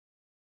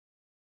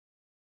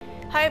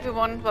Hi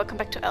everyone, welcome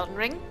back to Elden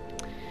Ring.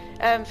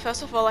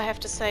 First of all, I have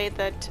to say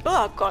that,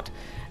 oh god,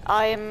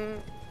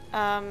 I'm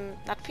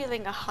not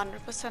feeling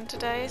 100%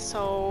 today,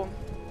 so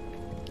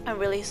I'm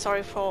really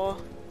sorry for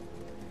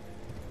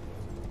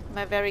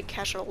my very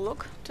casual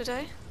look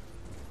today.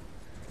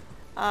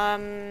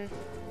 But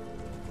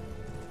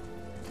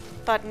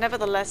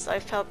nevertheless, I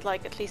felt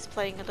like at least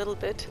playing a little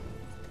bit,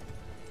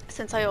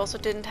 since I also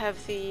didn't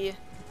have the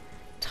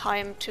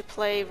time to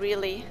play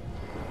really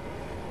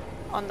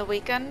on the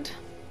weekend.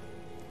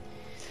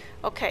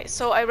 Okay,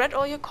 so I read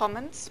all your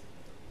comments.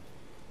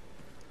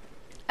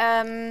 Oh,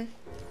 damn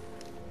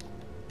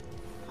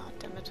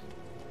it.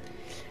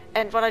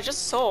 And what I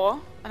just saw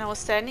when I was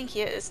standing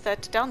here is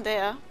that down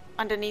there,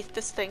 underneath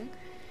this thing,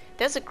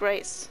 there's a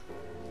grace.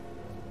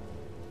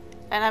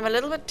 And I'm a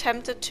little bit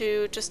tempted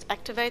to just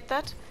activate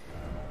that,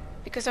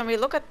 because when we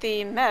look at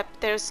the map,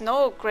 there's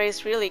no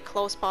grace really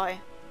close by.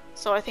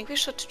 So I think we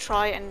should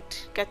try and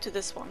get to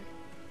this one.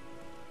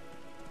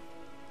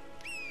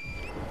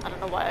 I don't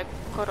know why I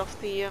got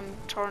off the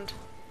torrent.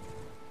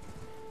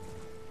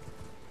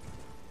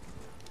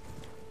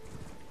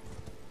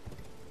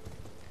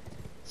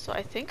 So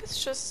I think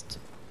it's just,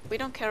 we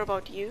don't care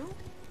about you.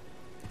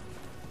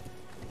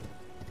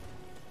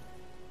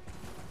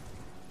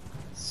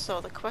 So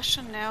the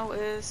question now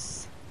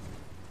is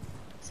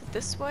it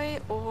this way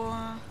or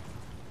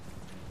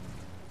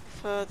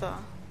further?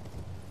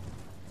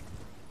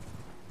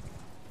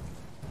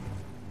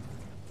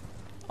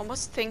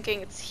 Almost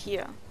thinking it's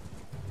here.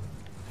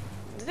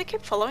 Do they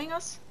keep following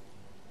us?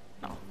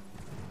 No.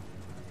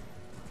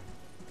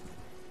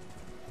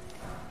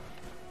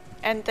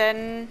 And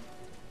then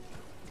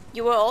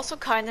you were also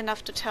kind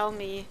enough to tell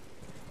me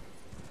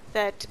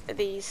that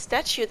the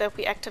statue that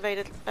we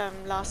activated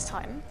last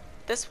time,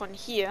 this one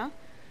here,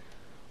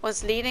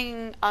 was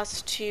leading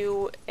us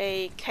to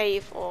a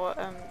cave or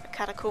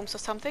catacombs or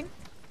something.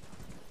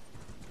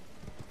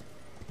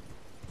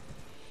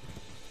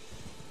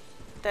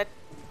 That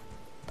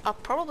are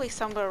probably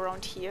somewhere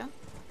around here.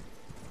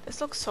 This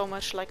looks so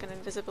much like an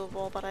invisible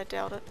wall, but I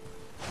doubt it.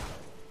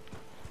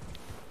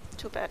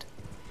 Too bad.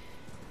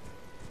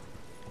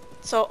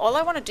 So all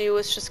I want to do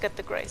is just get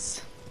the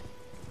grace.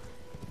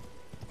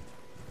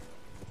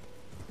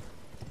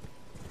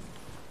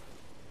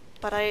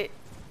 But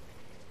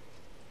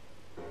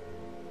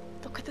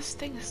look at this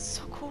thing, this is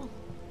so cool.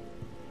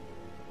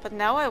 But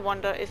now I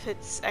wonder if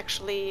it's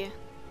actually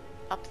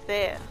up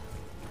there.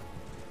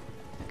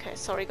 Okay,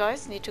 sorry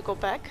guys, need to go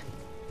back.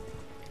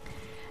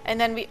 And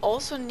then we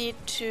also need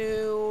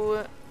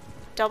to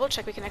double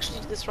check, we can actually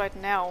do this right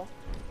now.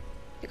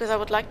 Because I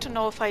would like to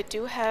know if I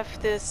do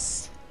have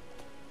this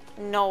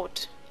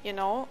note, you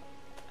know,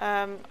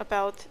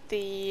 about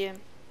the...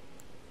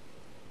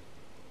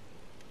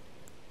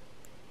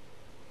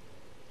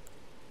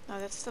 No,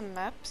 that's the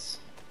maps.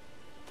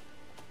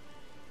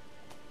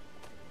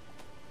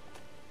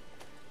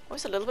 I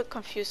was a little bit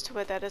confused to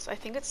where that is. I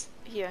think it's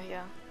here,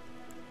 yeah.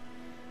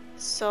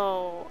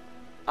 So...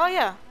 Oh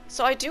yeah,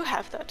 so I do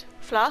have that.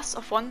 Flask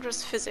of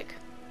Wondrous Physic.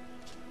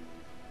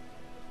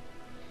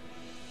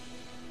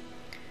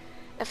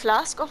 A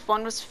flask of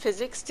wondrous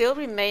physic still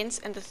remains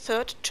in the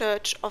third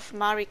church of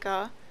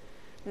Marika,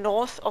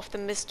 north of the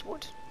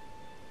Mistwood.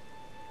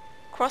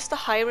 Cross the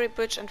highway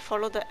bridge and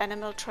follow the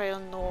animal trail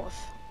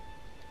north.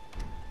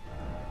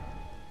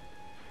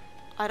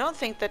 I don't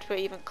think that we're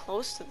even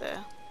close to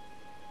there,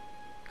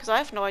 because I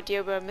have no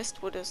idea where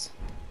Mistwood is.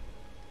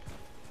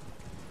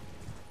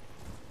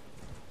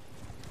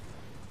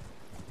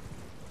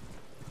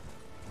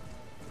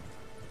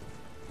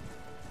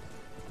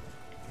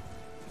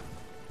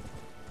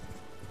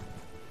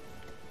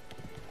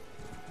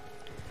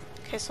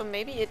 Okay, so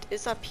maybe it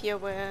is up here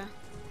where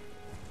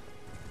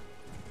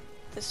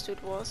this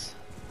dude was.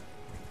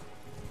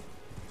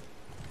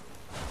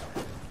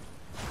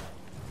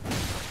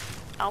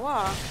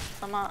 Aua!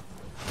 Mama.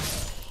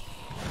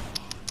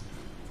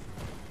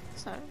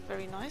 It's not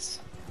very nice.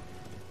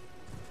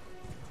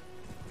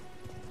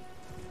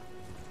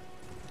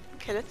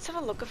 Okay, let's have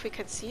a look if we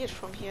can see it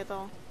from here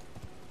though.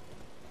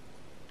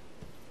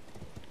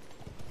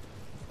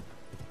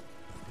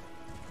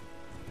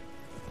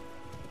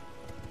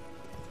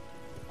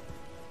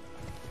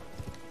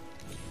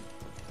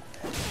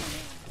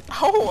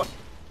 Oh!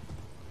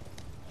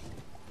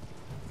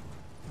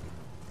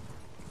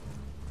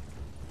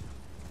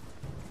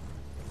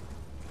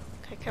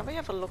 Okay, can we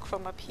have a look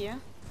from up here?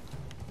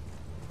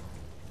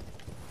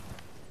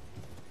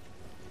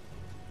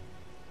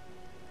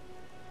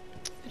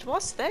 It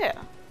was there.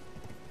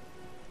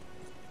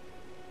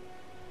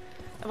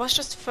 It was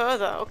just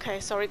further. Okay,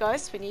 sorry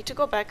guys, we need to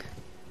go back.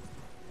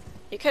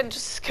 You can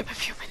just skip a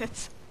few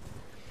minutes.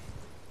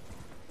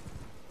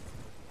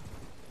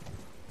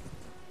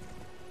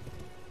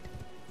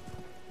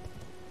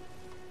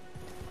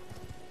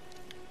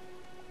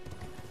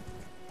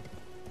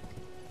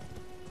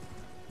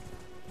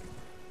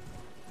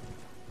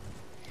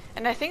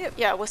 And I think,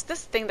 yeah, it was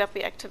this thing that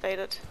we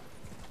activated.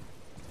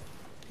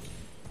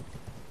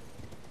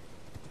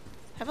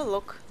 Have a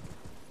look.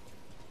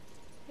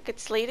 Like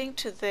it's leading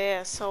to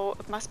there, so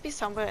it must be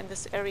somewhere in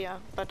this area,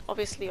 but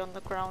obviously on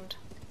the ground.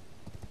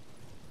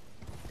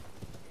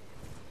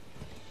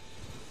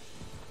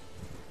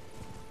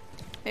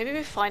 Maybe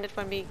we find it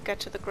when we get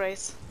to the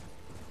grace.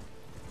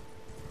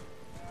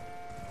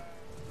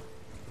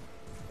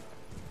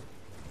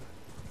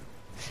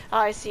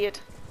 Ah, I see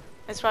it.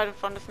 It's right in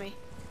front of me.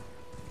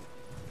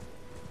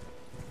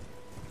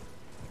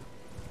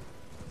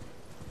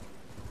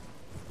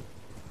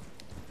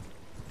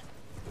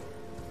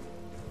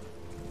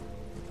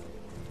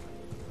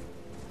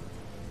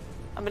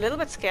 I'm a little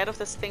bit scared of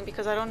this thing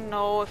because I don't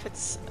know if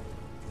it's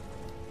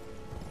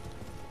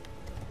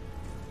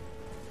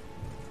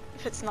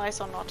nice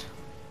or not.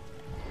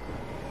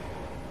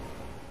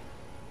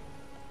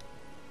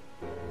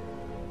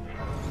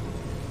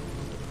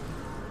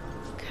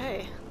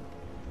 Okay.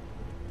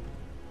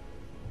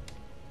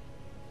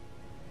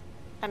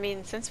 I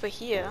mean, since we're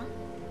here,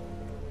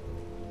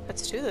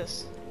 let's do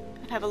this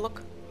and have a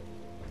look.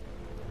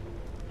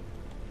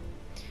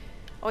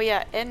 Oh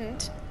yeah,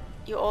 and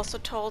you also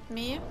told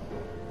me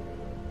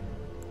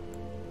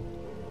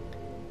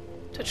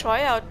to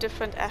try out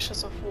different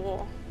ashes of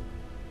war.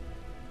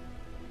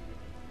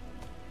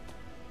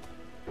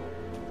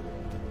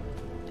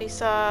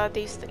 These are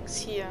these things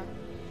here.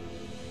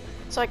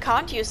 So I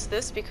can't use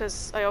this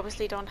because I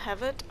obviously don't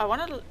have it. I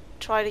want to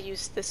try to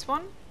use this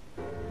one.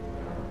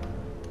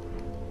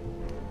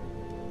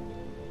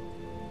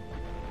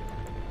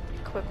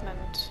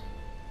 Equipment.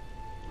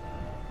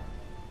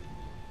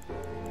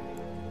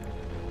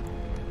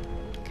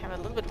 Okay, I'm a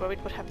little bit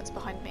worried what happens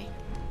behind me.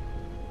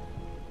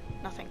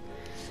 Nothing.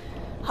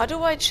 How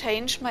do I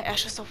change my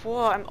ashes of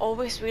war? I'm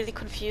always really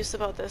confused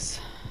about this.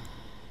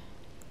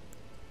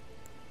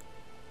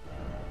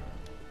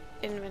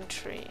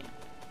 Inventory.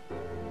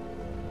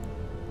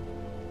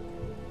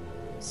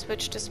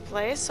 Switch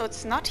display, so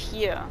it's not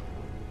here.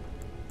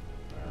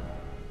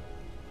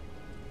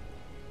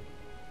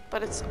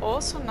 But it's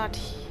also not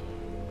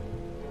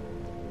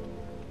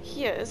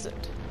here, is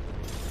it?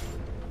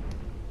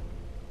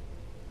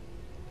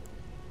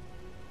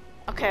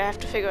 Okay, I have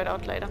to figure it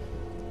out later.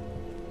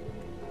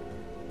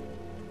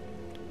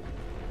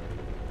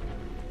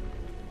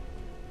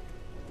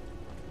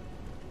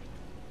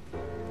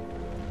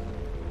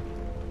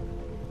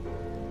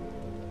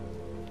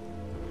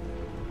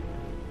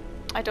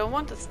 I don't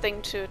want this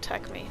thing to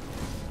attack me,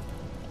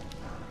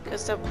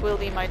 because that will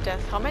be my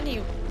death. How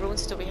many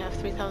runes do we have?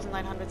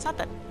 3,900. It's not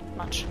that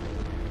much.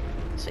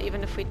 So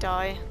even if we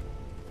die...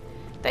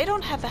 They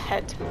don't have a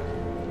head.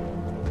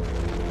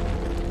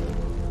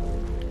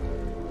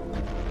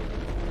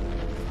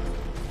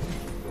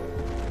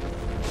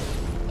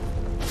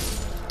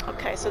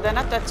 Okay, so they're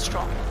not that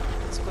strong.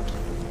 That's good.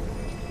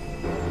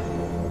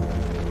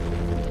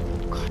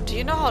 God, do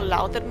you know how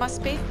loud that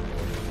must be?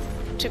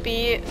 To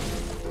be...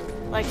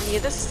 like near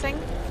this thing?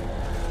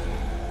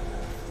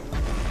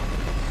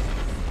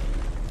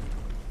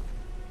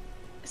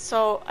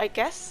 So I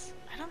guess,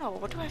 I don't know,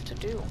 what do I have to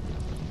do?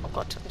 Oh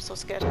god, I'm so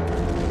scared.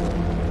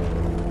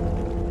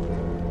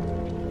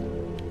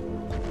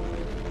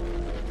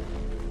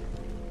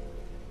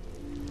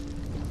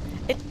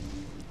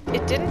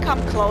 It didn't come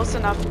close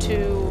enough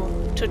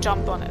to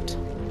jump on it.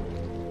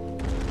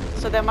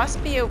 So there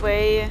must be a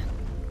way.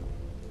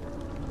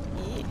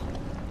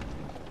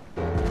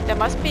 There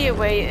must be a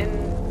way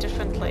in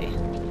differently.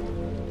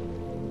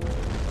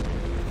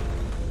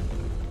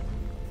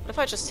 What if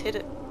I just hit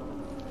it?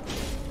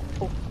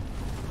 Oh.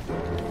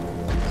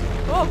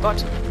 Oh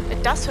god,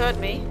 it does hurt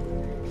me.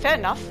 Fair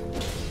enough.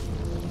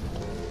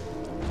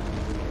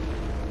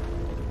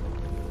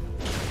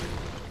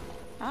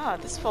 Ah,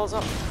 this falls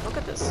off. Look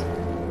at this.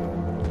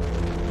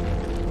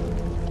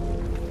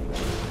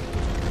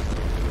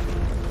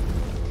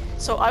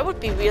 So I would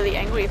be really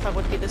angry if I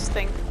would be this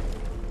thing.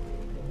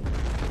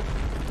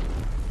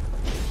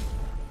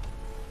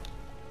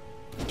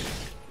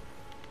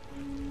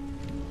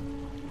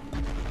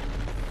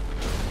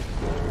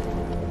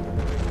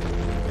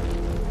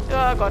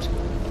 Oh god.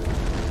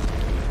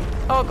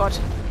 Oh god,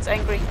 it's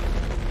angry.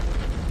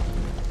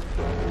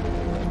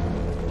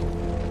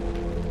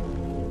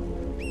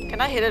 Can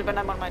I hit it when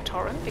I'm on my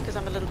torrent? Because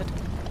I'm a little bit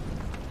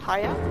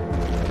higher.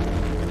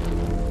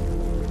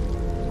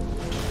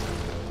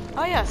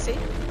 Oh yeah, see?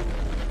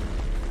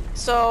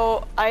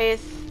 So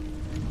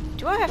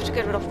do I have to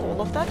get rid of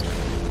all of that?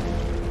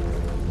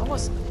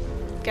 Almost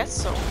guess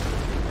so.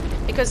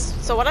 Because,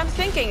 so what I'm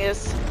thinking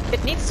is,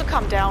 it needs to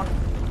come down.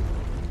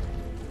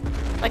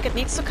 Like, it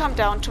needs to come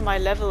down to my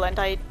level, and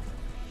I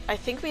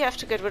think we have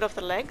to get rid of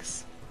the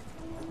legs.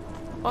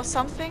 Or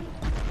something.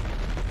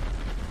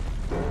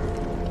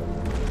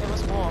 There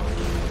was more.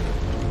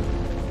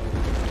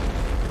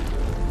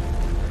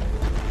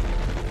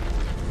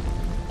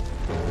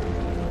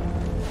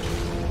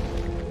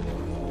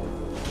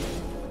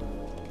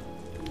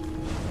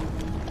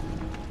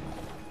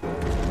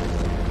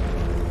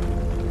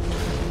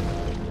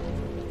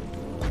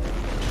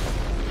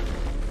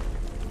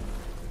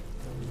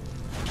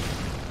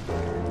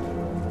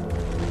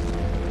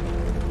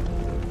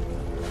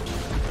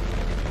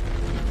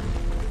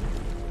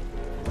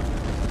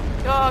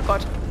 Oh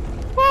god.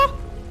 Ah!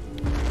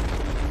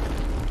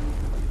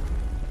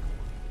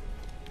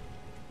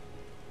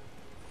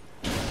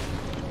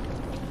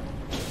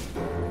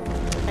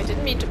 I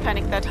didn't mean to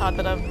panic that hard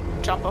that I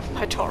jump off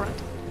my torrent.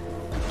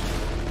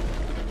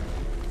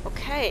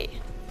 Okay.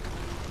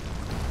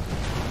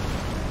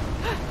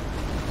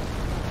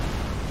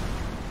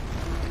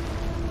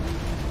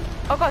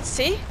 Oh god,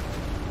 see?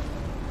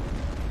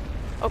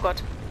 Oh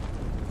god.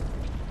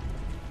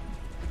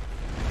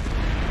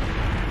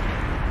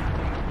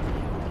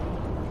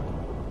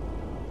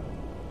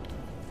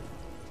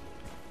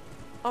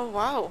 Oh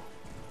wow.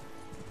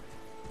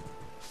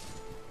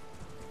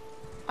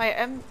 I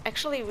am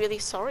actually really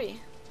sorry.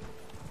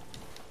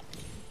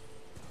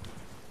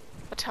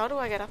 But how do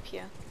I get up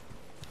here?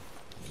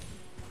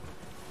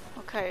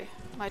 Okay,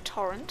 my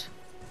torrent.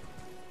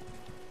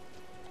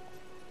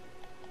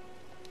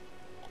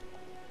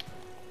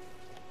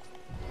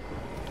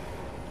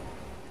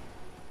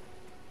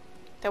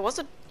 There was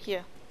a...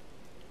 here.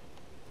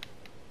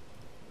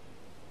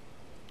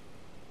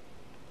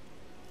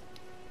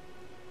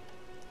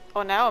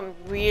 Oh, now I'm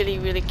really,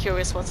 really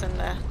curious what's in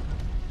there.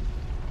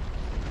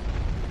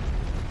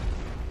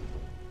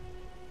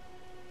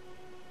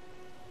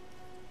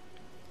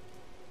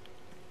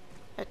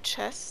 A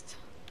chest,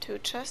 2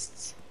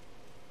 chests,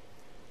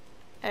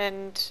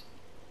 and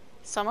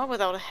someone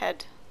without a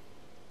head.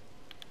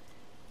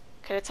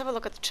 Okay, let's have a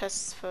look at the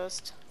chests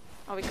first.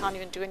 Oh, we can't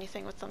even do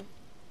anything with them.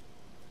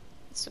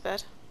 That's too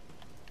bad.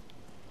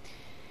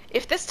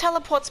 If this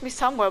teleports me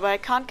somewhere where I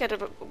can't get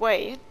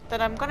away,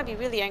 then I'm gonna be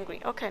really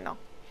angry. Okay, no.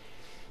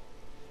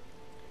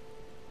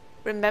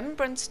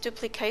 Remembrance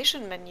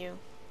duplication menu.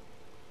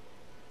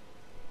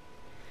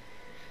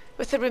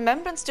 With the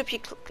remembrance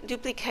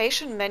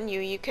duplication menu,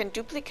 you can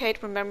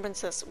duplicate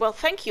remembrances. Well,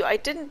 thank you. I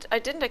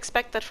didn't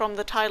expect that from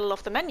the title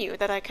of the menu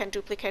that I can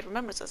duplicate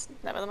remembrances.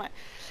 Never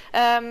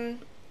mind.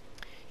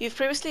 You've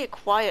previously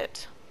acquired.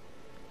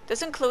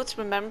 This includes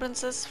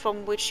remembrances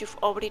from which you've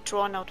already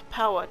drawn out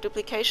power.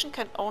 Duplication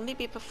can only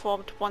be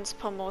performed once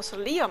per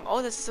mausoleum.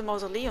 Oh, this is a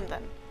mausoleum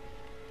then.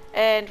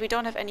 And we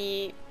don't have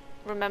any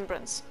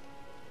remembrance.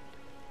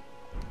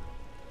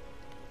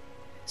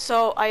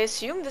 So I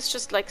assume this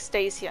just like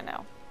stays here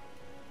now.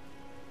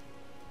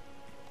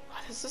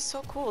 This is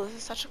so cool. This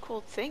is such a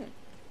cool thing.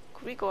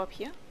 Could we go up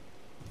here?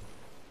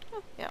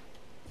 Oh, yeah.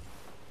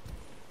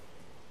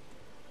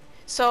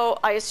 So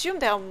I assume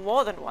there are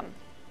more than one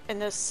in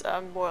this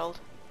world.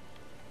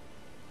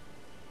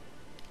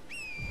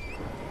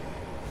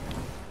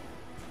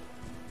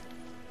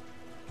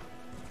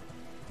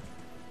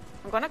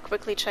 I'm gonna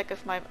quickly check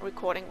if my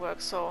recording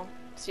works, so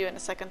see you in a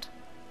second.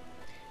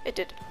 It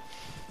did.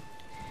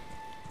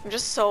 I'm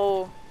just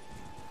so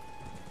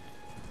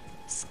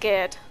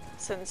scared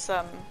since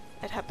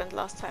it happened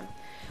last time.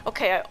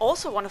 Okay, I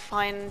also want to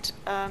find...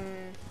 oh,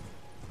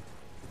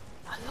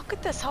 look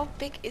at this, how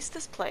big is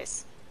this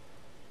place?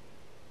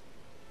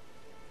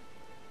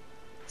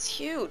 It's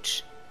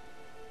huge.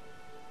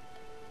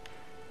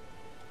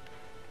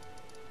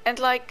 And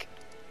like,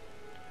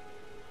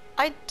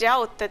 I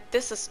doubt that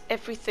this is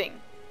everything.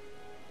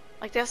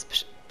 Like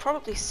there's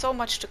probably so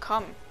much to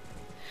come.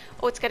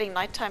 Oh, it's getting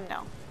nighttime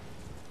now.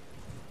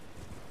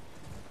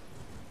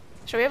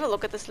 Shall we have a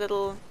look at this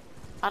little,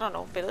 I don't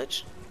know,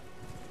 village?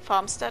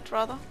 Farmstead,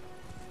 rather.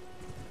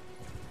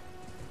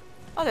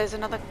 Oh, there's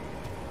another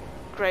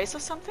grace or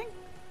something?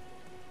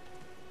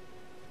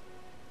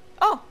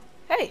 Oh,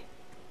 hey!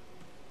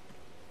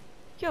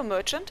 You're a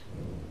merchant?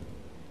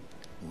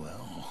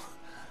 Well,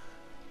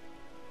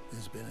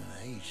 there's been an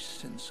age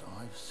since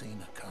I've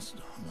seen a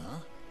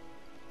customer.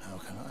 How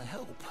can I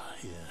help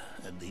here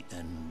at the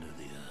end of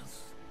the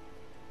earth?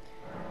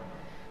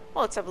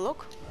 Well, let's have a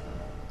look.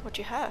 What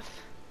do you have?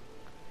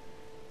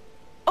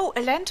 Oh,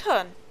 a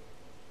lantern!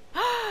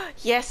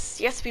 Yes,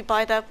 yes, we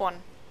buy that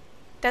one.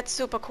 That's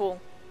super cool.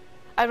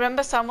 I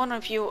remember someone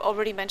of you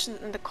already mentioned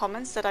in the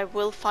comments that I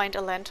will find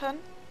a lantern.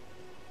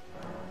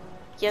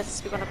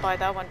 Yes, we're gonna buy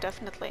that one,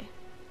 definitely.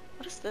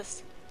 What is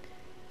this?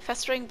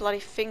 Festering bloody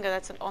finger,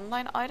 that's an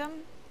online item?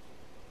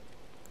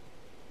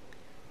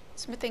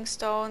 Smithing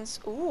stones.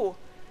 Ooh,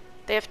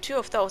 they have 2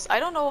 of those. I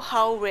don't know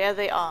how rare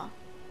they are.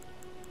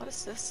 What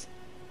is this?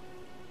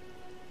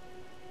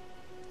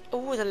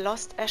 Ooh, the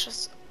lost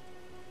ashes.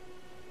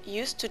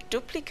 Used to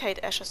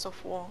duplicate ashes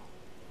of war.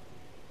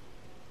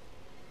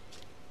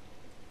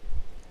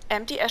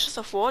 Empty ashes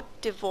of war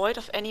devoid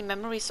of any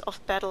memories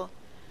of battle.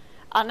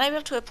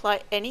 Unable to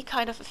apply any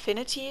kind of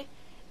affinity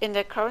in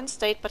their current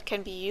state, but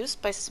can be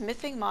used by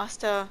smithing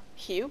master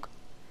Hugh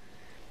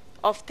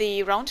of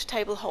the Round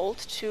Table Hold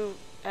to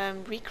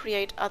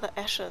recreate other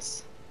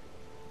ashes.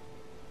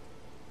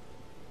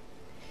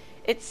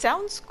 It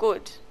sounds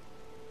good,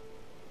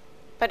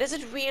 but is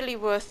it really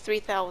worth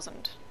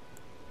 3,000?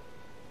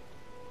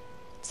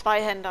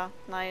 Zweihänder,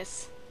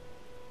 nice.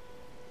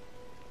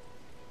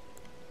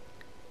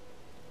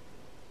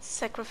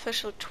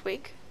 Sacrificial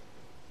twig.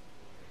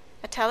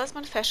 A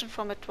talisman fashioned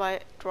from a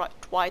dried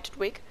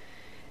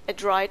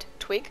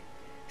twig,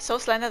 so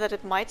slender that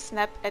it might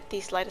snap at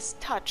the slightest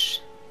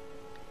touch.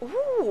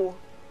 Ooh,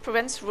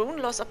 Prevents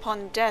rune loss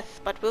upon death,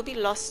 but will be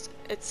lost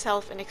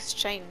itself in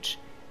exchange.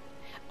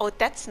 Oh,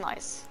 that's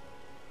nice.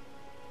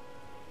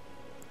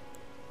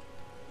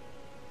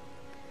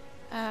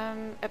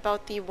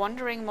 About the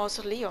Wandering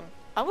Mausoleum.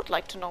 I would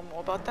like to know more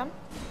about them.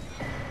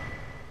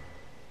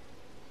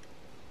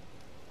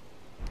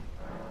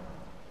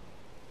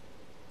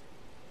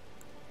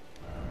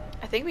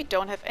 I think we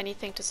don't have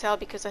anything to sell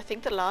because I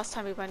think the last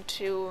time we went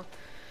to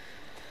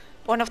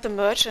one of the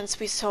merchants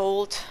we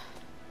sold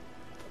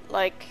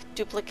like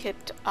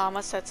duplicate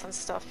armor sets and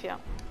stuff, yeah.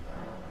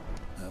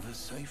 Have a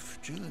safe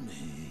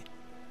journey.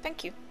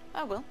 Thank you.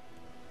 I will.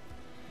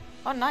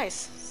 Oh,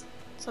 nice.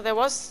 So there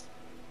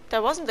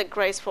wasn't a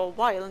grace for a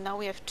while, now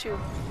we have two.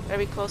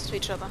 Very close to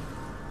each other.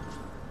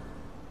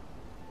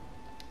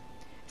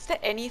 Is there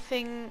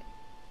anything...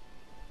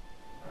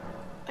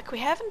 Like, we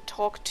haven't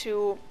talked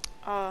to...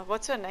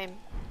 what's her name?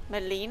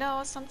 Melina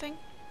or something?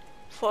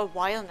 For a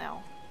while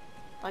now.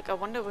 Like, I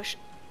wonder where she...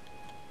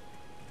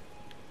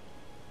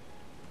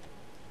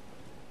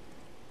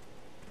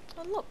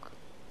 Oh, look.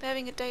 They're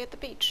having a day at the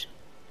beach.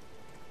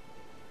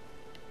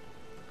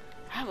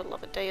 I would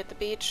love a day at the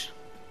beach.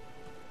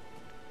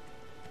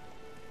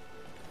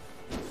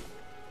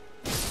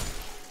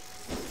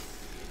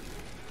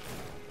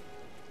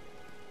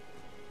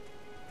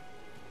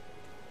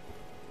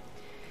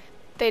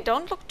 They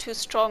don't look too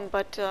strong,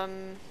 but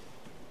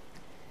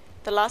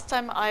the last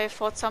time I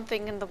fought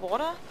something in the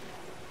water...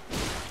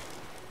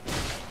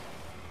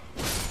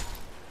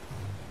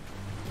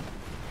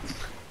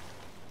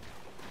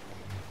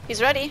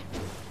 He's ready.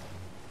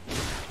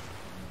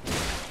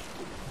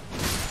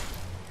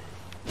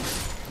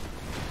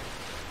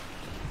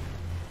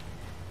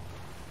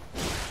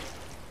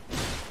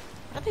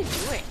 What are they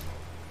doing?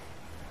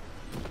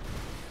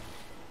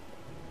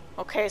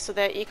 Okay, so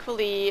they're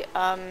equally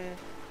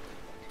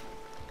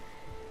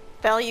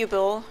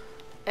valuable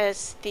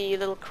as the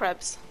little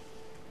crabs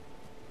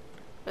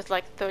with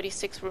like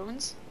 36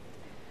 runes.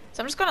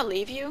 So I'm just gonna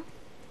leave you.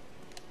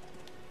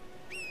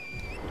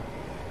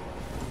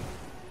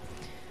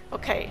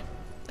 Okay,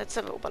 that's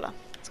a Lobala.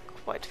 It's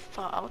quite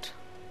far out.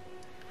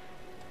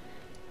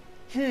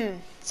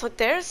 So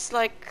there's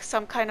like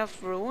some kind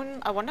of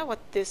rune. I wonder what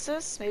this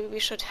is. Maybe we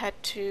should head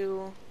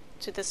to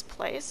this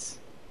place.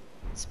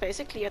 It's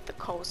basically at the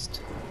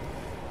coast.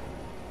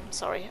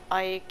 Sorry,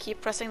 I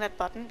keep pressing that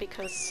button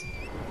because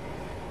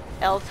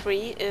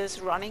L3 is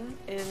running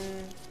in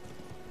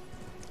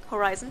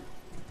Horizon.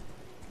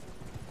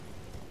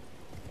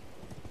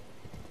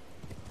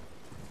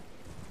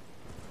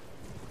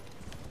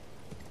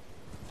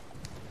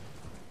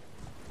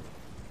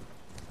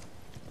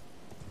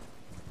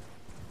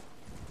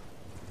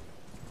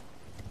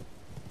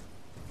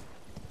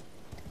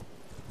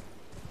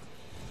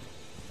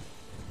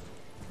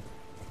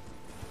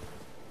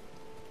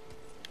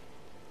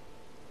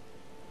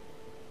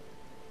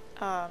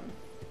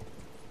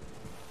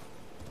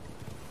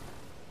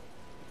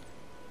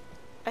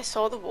 I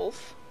saw the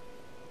wolf.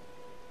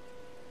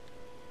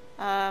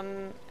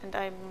 And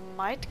I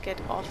might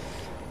get off.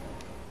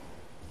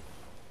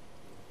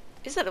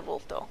 Is that a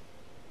wolf though?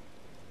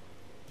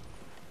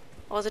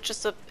 Or was it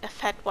just a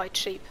fat white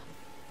sheep?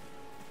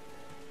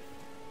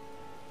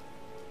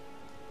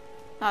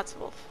 No, it's a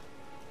wolf.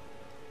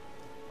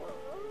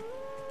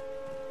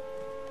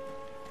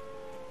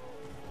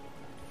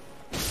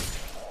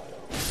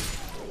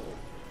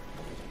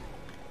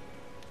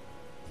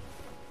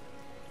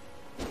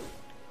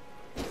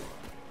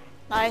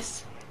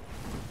 Nice.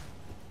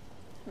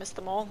 Missed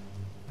them all.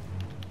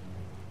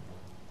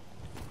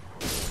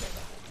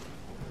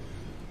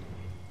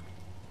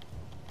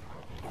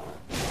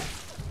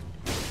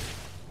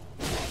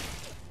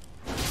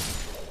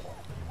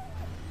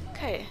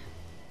 Okay.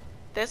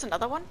 There's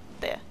another one.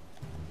 There.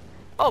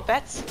 Oh,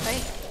 bats. Hey.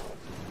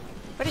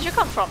 Where did you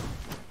come from?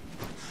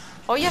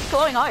 Oh, you have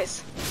glowing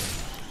eyes.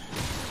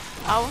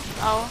 Ow,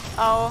 ow,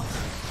 ow.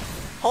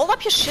 Hold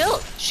up your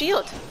shield.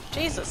 Shield.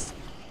 Jesus.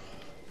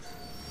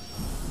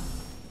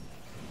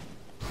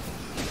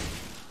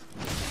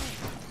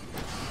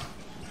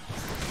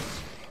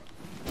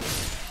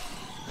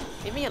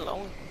 Leave me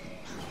alone.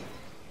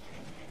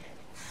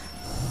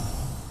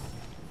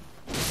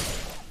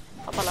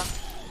 Hoppala.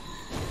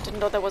 Didn't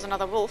know there was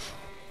another wolf.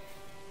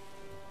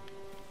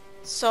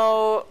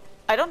 So,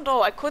 I don't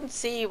know, I couldn't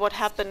see what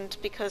happened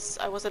because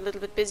I was a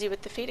little bit busy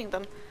with defeating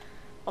them.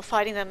 Or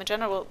fighting them in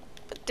general.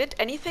 But did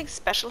anything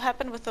special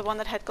happen with the one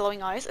that had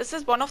glowing eyes? Is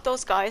this one of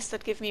those guys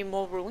that give me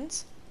more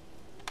runes?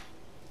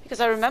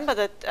 Because I remember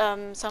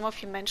that some of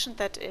you mentioned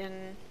that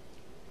in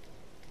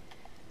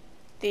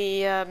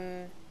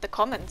the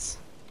comments.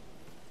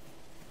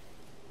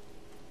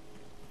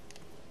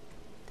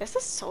 This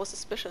is so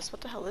suspicious.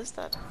 What the hell is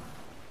that?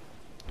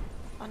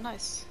 Oh,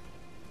 nice.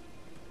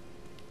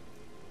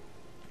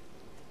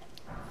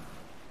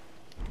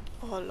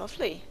 Oh,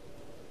 lovely.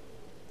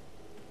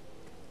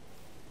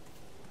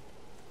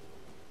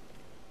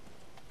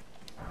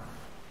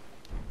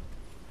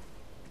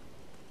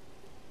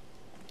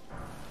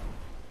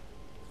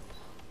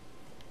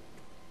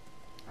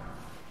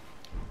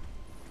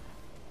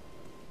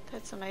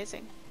 That's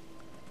amazing.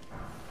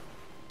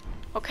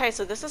 Okay,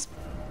 so this is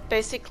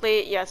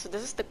basically, yeah, so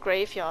this is the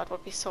graveyard,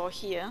 what we saw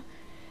here.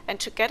 And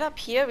to get up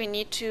here, we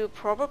need to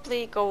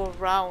probably go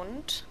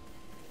around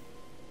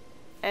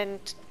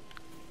and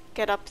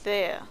get up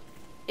there.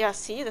 Yeah,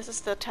 see, this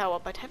is the tower,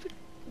 but have we...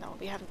 No,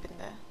 we haven't been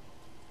there.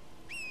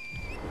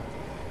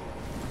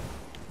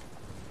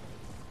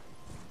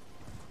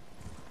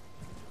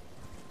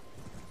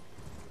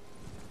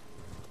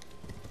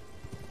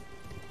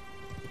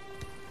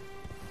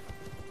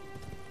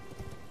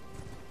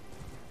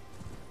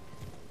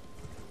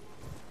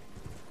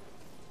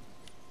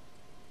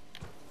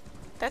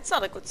 That's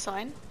not a good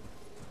sign.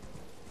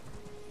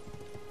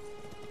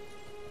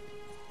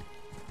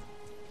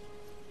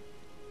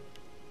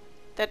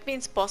 That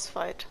means boss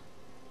fight.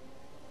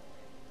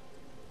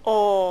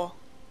 Oh,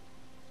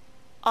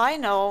 I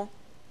know.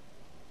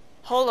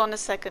 Hold on a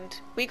second.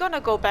 We're gonna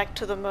go back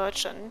to the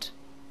merchant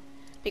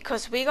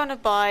because we're gonna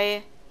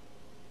buy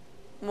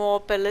more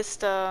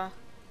ballista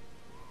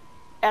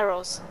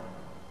arrows.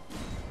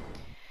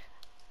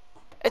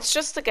 It's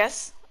just a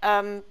guess,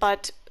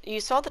 but you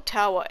saw the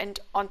tower, and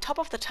on top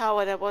of the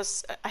tower there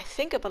was, I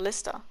think, a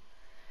ballista.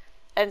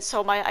 And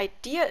so my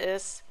idea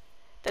is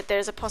that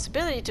there's a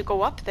possibility to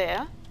go up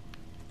there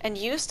and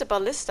use the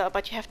ballista,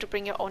 but you have to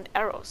bring your own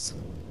arrows.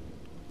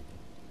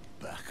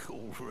 Back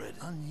already.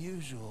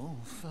 Unusual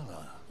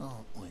fella,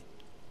 aren't we?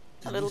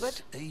 A little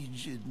bit. Did this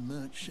aged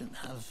merchant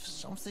have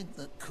something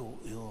that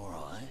caught your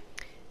eye?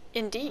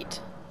 Indeed.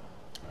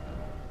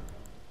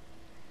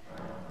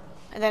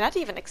 And they're not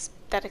even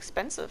that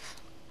expensive.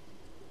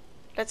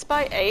 Let's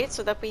buy 8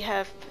 so that we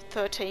have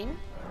 13.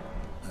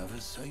 Have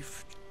a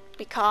safe.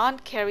 We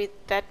can't carry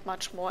that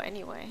much more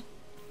anyway.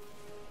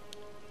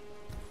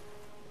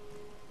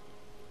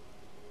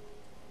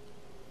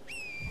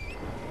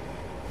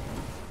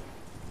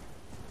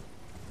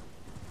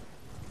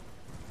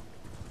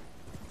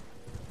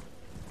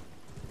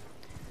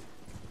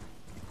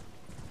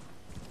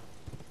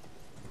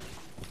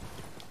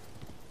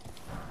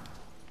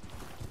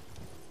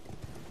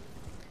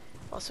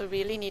 Also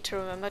really need to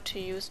remember to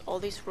use all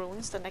these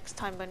runes the next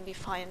time when we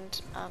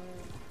find,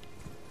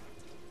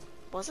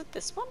 was it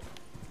this one?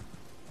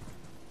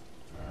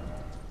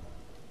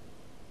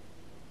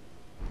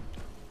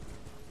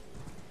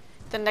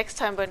 The next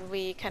time when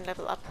we can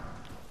level up.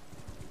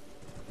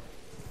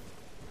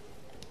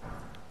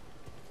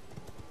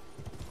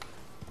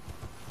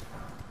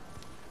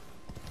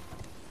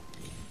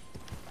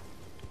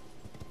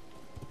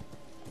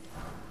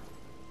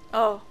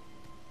 Oh.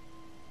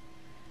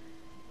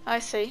 I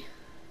see.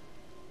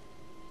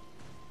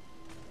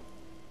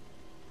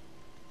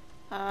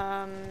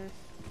 I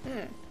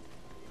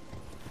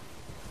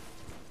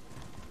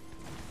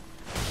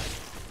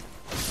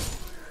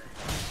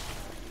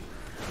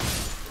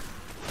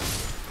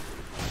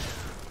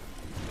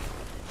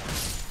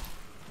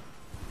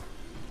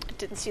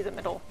didn't see them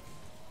at all.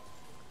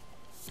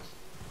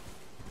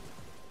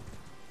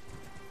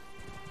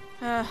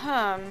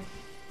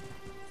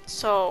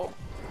 So,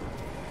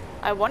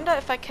 I wonder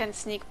if I can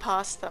sneak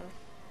past them.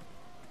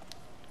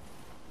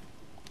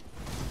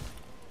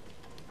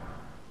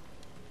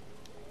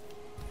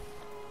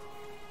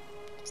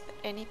 Is there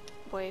any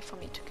way for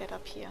me to get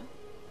up here?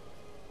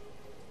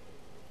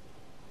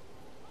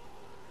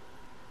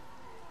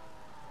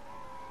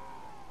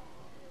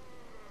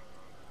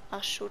 Ah,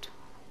 shoot.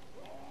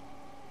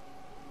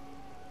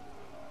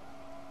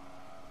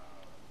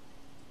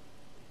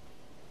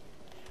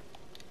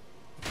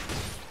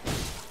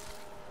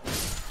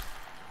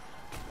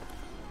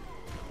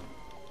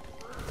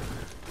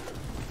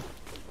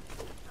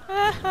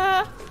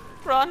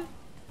 Run.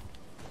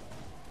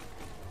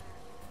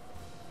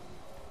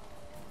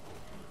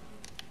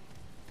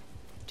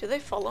 Do they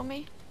follow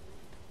me?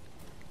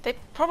 They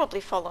probably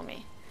follow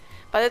me.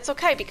 But it's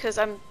okay because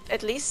I'm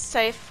at least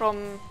safe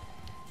from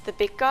the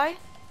big guy.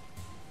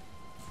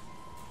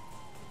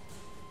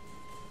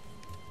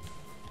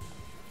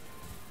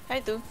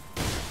 Hey, dude.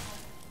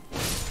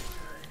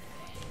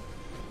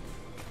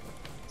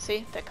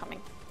 See, they're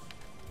coming.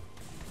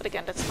 But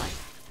again, that's fine.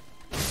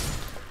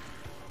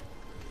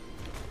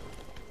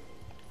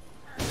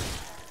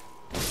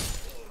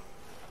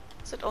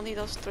 Is it only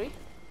those 3?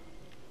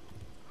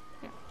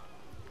 Yeah.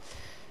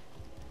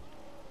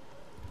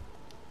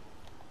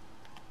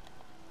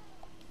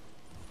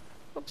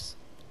 Oops.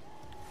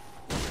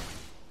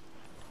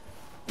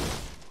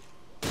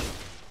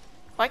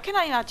 Why can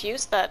I not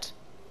use that?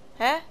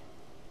 Huh?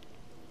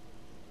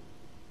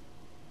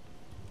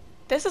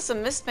 This is a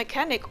missed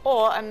mechanic,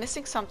 or I'm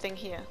missing something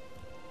here.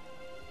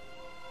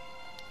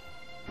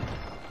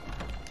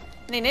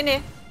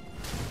 Nee.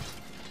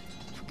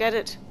 Forget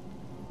it.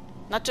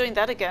 Not doing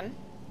that again.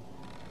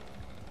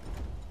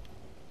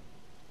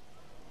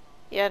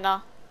 Yeah,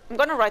 nah. I'm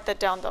gonna write that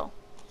down though.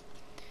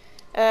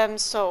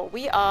 So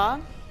we are...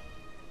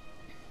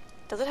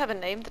 Does it have a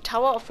name? The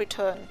Tower of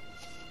Return.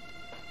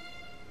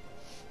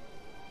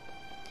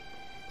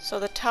 So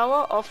the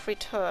Tower of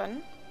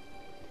Return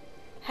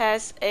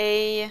has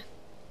a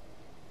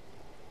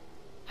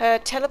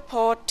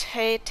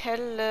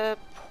teleportation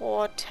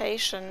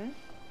Teleportation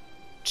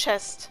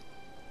chest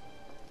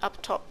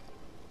up top.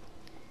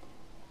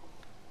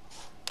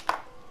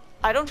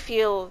 I don't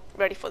feel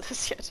ready for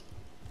this yet.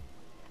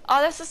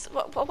 Oh, this is...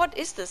 What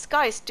is this?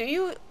 Guys, do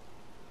you...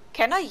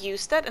 Can I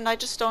use that and I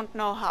just don't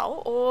know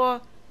how? Or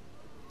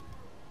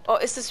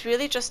is this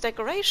really just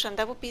decoration?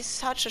 That would be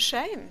such a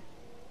shame.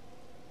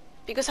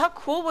 Because how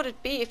cool would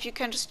it be if you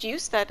can just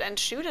use that and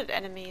shoot at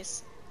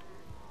enemies?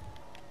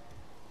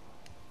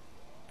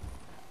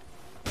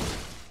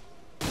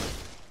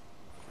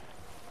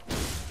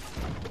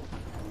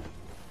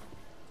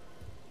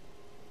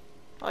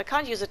 Well, I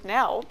can't use it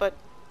now, but...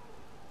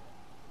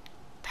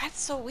 That's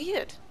so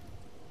weird.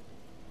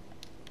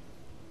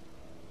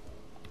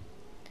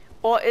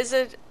 Or is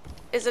it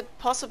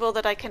possible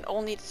that I can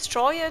only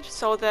destroy it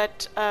so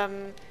that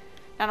none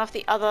of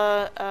the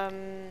other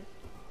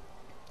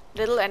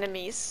little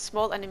enemies,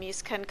 small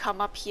enemies, can come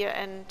up here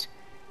and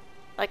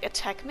like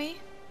attack me?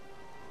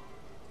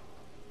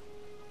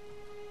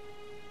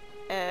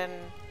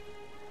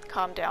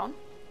 Calm down.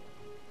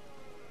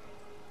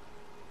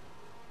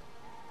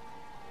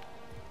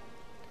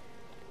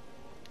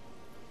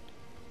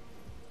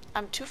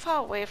 I'm too far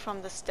away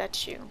from the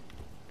statue.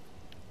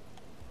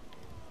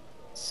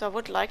 So I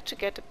would like to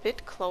get a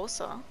bit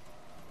closer.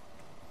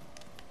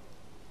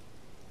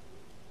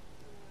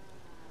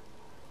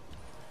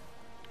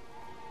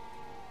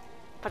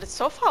 But it's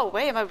so far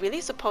away, am I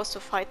really supposed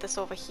to fight this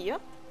over here?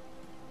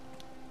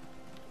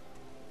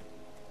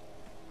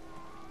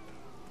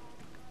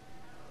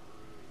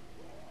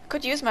 I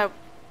could use my...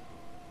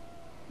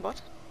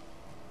 What?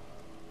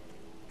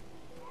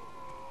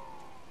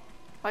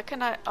 Why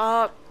can I...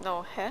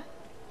 no, huh?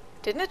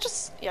 Didn't it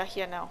just... Yeah,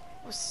 here now.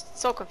 I was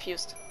so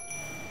confused.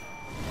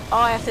 Oh,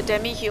 I have the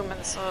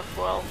demi-humans. Oh,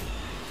 well.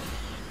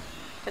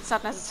 That's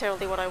not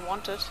necessarily what I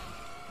wanted.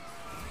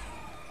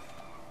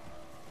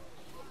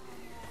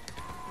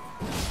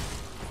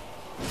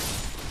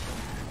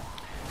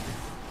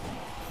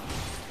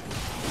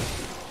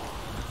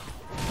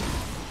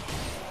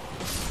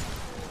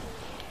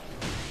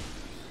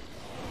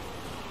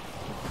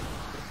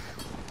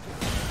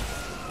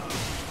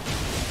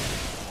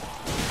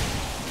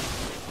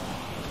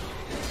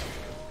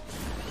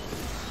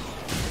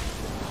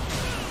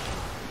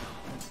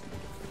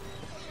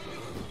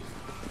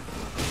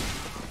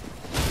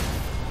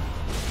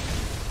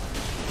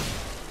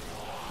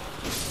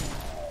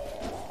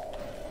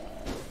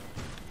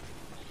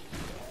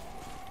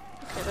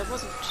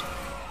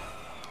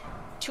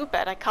 Too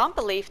bad. I can't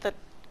believe that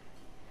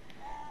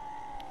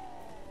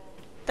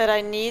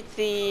I need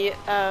the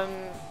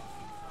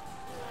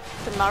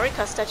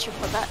Marika statue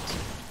for that.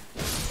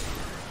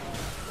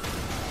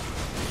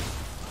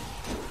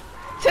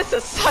 This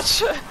is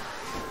such a...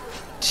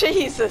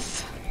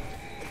 Jesus.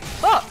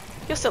 Oh,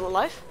 you're still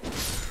alive.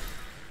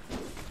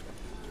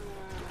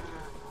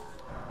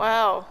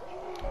 Wow.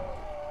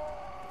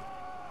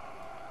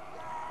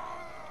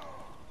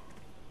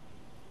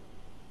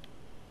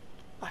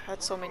 I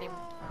heard so many...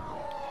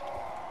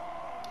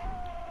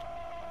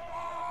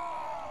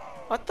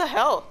 What the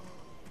hell?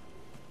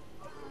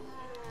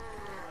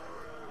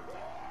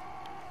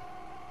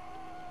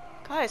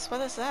 Guys,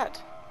 what is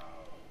that?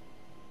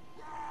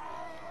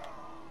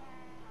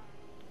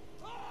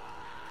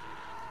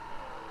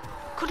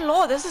 Good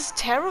lord, this is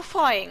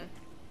terrifying.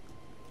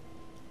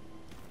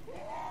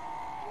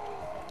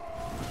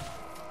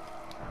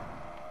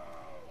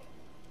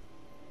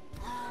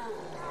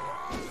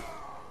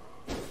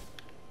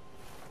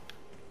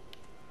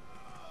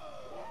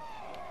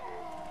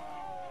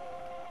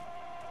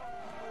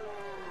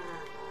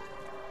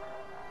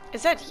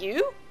 Is that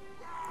you?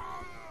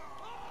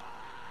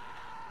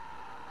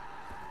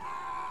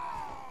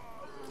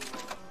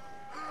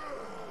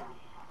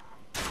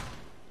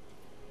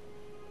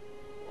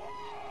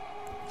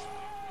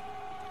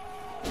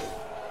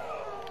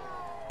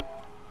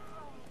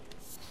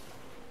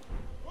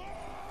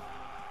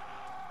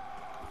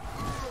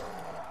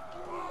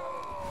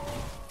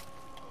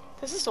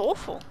 This is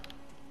awful.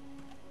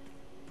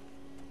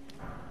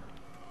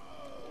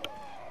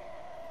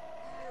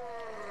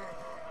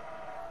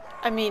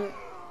 I mean,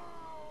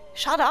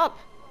 shut up.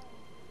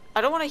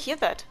 I don't want to hear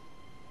that.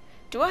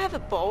 Do I have a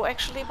bow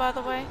actually, by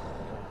the way?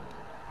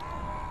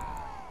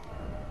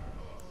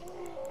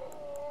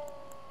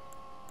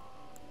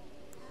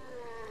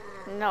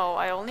 No,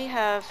 I only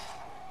have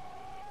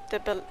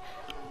the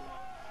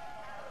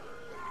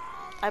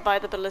I buy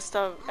the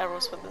ballista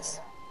arrows for this.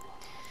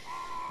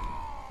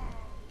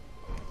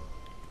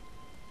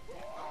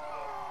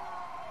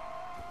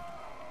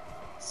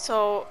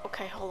 So,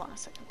 okay, hold on a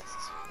second. This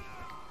is...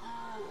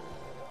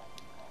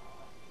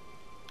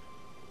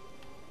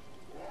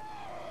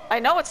 I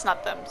know it's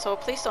not them, so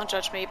please don't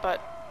judge me, but...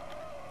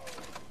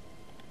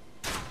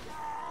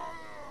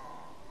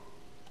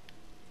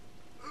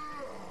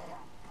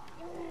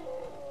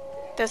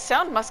 The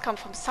sound must come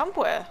from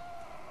somewhere.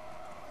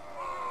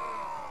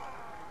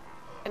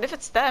 And if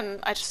it's them,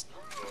 I just...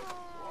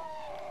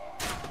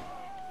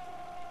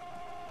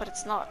 But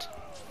it's not.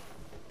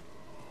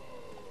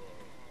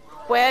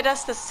 Where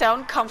does the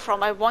sound come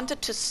from? I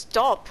wanted to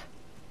stop.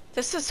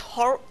 This is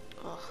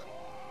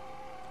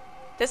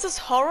This is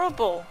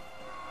horrible.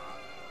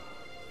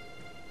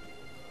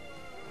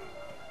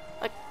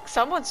 Like,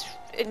 someone's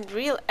in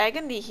real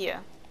agony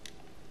here.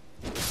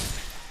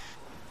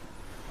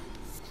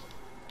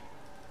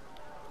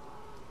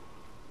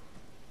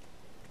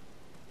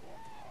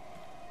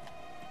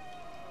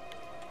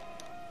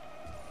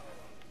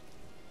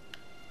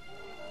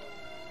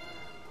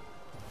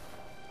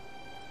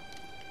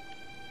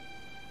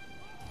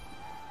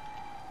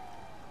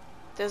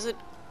 There's a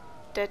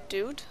dead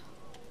dude.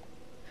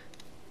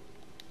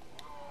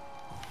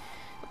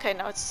 Okay,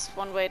 now it's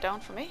one way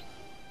down for me.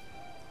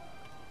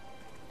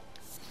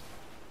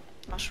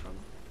 Mushroom.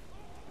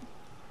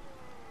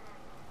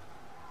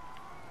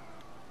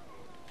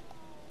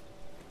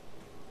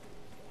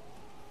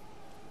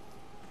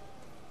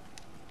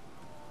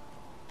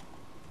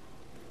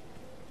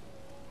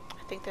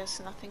 I think there's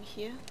nothing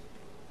here.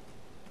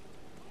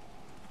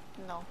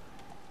 No.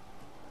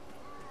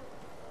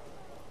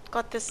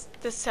 God, this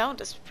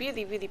sound is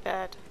really, really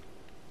bad.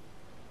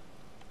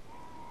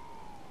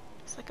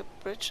 It's like a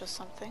bridge or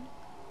something.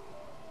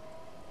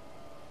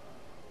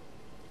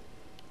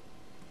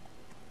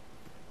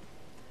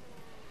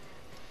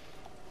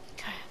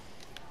 Okay.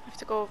 I have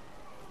to go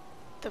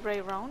the way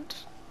around.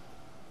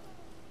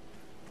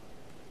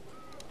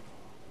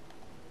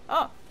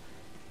 Oh.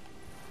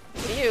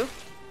 What are you?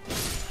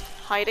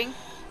 Hiding?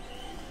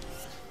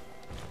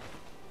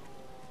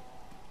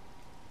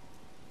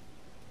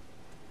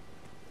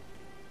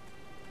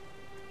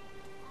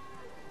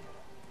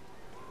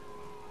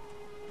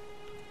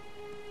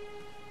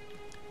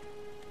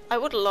 I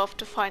would love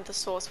to find the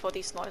source for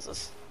these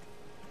noises.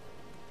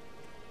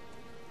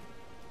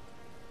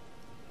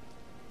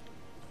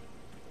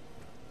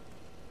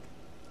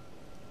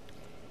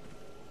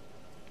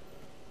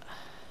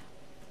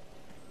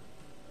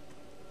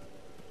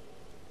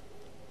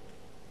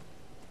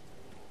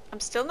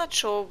 I'm still not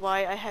sure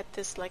why I had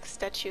this like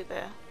statue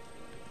there.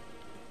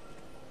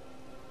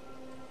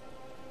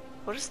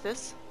 What is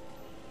this?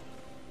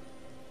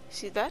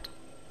 See that?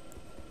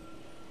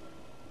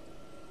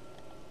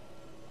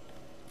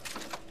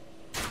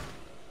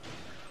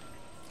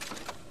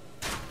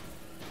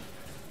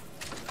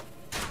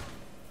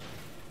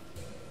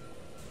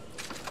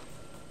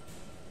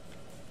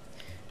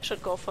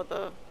 Should go for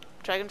the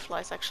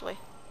dragonflies actually.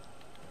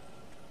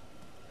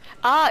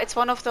 Ah, it's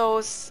one of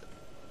those.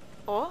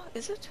 Or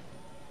is it?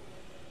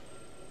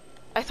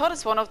 I thought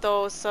it's one of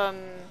those. Ah!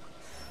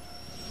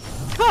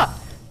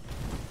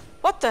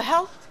 What the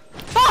hell?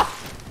 Ah!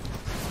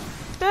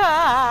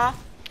 Ah!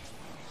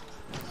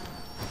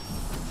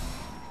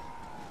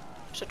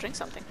 Should drink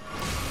something.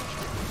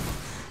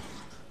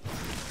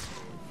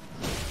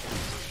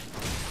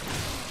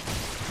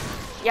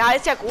 Ja,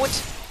 ist ja gut.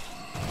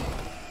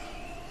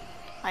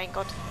 Mein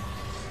Gott.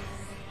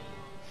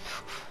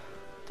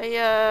 They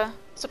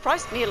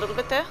surprised me a little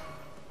bit there.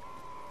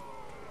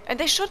 And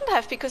they shouldn't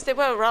have, because they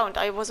were around.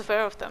 I was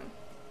aware of them.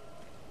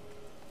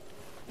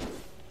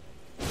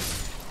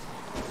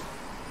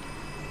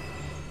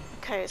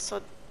 Okay,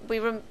 so we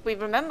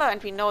remember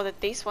and we know that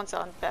these ones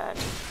aren't bad.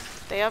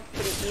 They are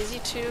pretty easy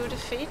to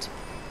defeat.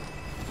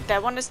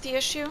 That one is the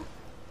issue.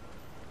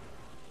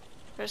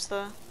 Where's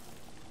the...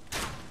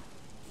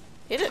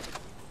 Hit it.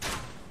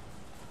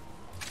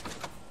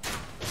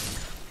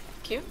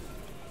 Thank you.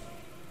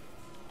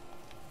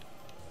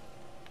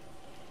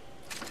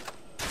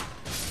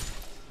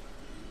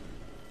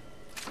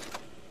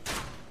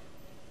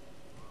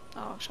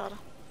 Oh, schade.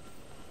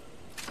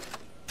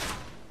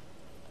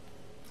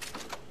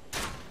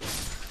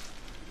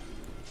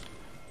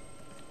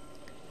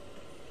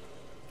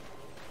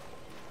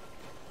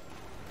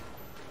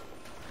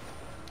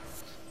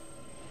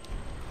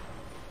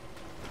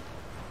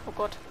 Oh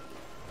God.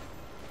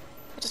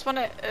 I just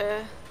wanna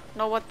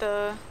know what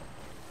the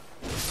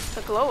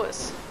glow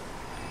is.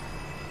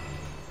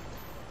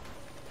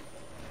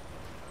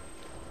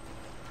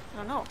 I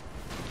don't know.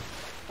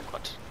 Oh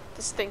God,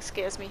 this thing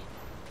scares me.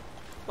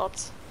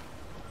 Lots.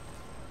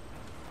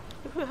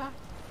 I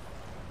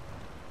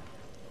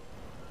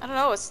don't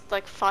know, it's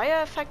like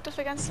fire effective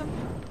against them?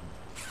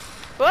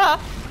 Whoa!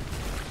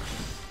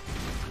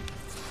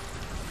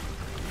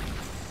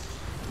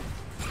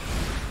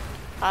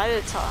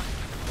 Alter.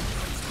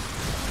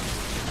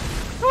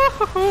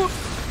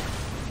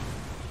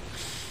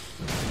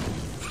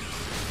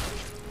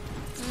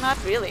 Not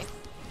really.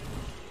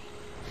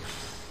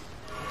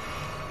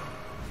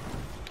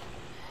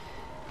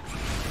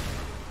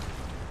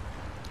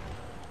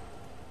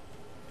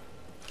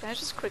 Can I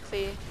just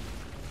quickly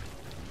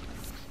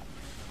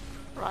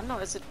run,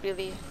 or is it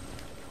really...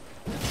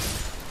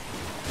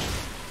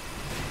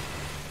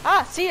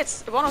 Ah, see,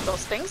 it's one of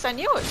those things. I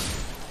knew it.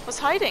 It was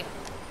hiding.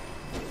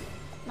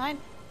 Nine,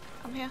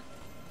 come here.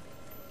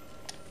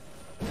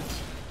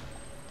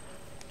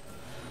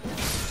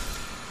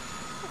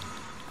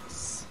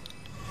 Nice.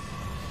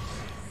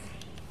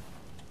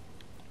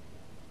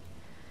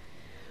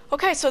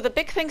 Okay, so the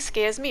big thing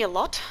scares me a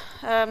lot.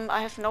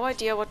 I have no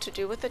idea what to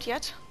do with it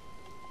yet.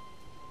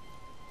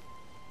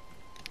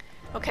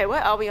 Okay,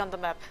 where are we on the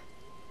map?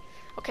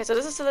 Okay, so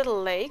this is a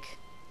little lake.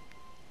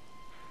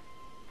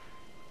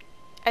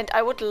 And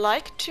I would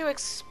like to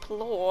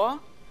explore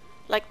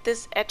like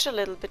this edge a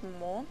little bit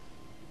more.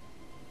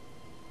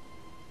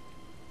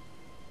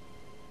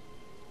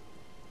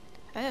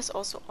 And there's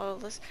also all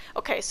this.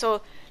 Okay,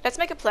 so let's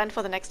make a plan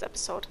for the next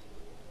episode.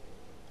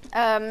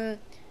 We're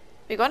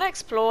gonna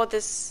explore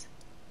this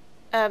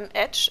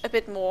edge a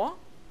bit more.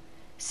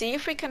 See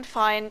if we can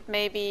find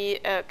maybe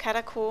a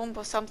catacomb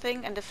or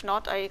something, and if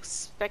not, I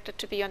expect it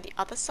to be on the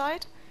other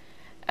side.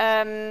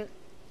 And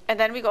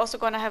then we're also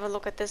gonna have a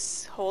look at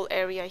this whole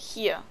area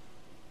here.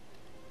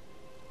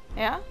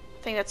 Yeah,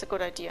 I think that's a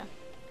good idea.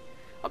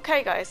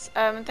 Okay, guys,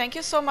 thank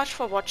you so much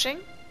for watching.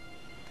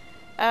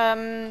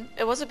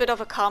 It was a bit of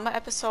a calmer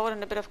episode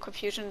and a bit of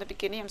confusion in the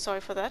beginning. I'm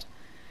sorry for that.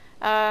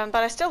 But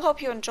I still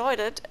hope you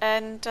enjoyed it,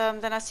 and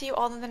then I'll see you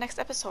all in the next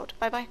episode.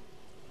 Bye bye.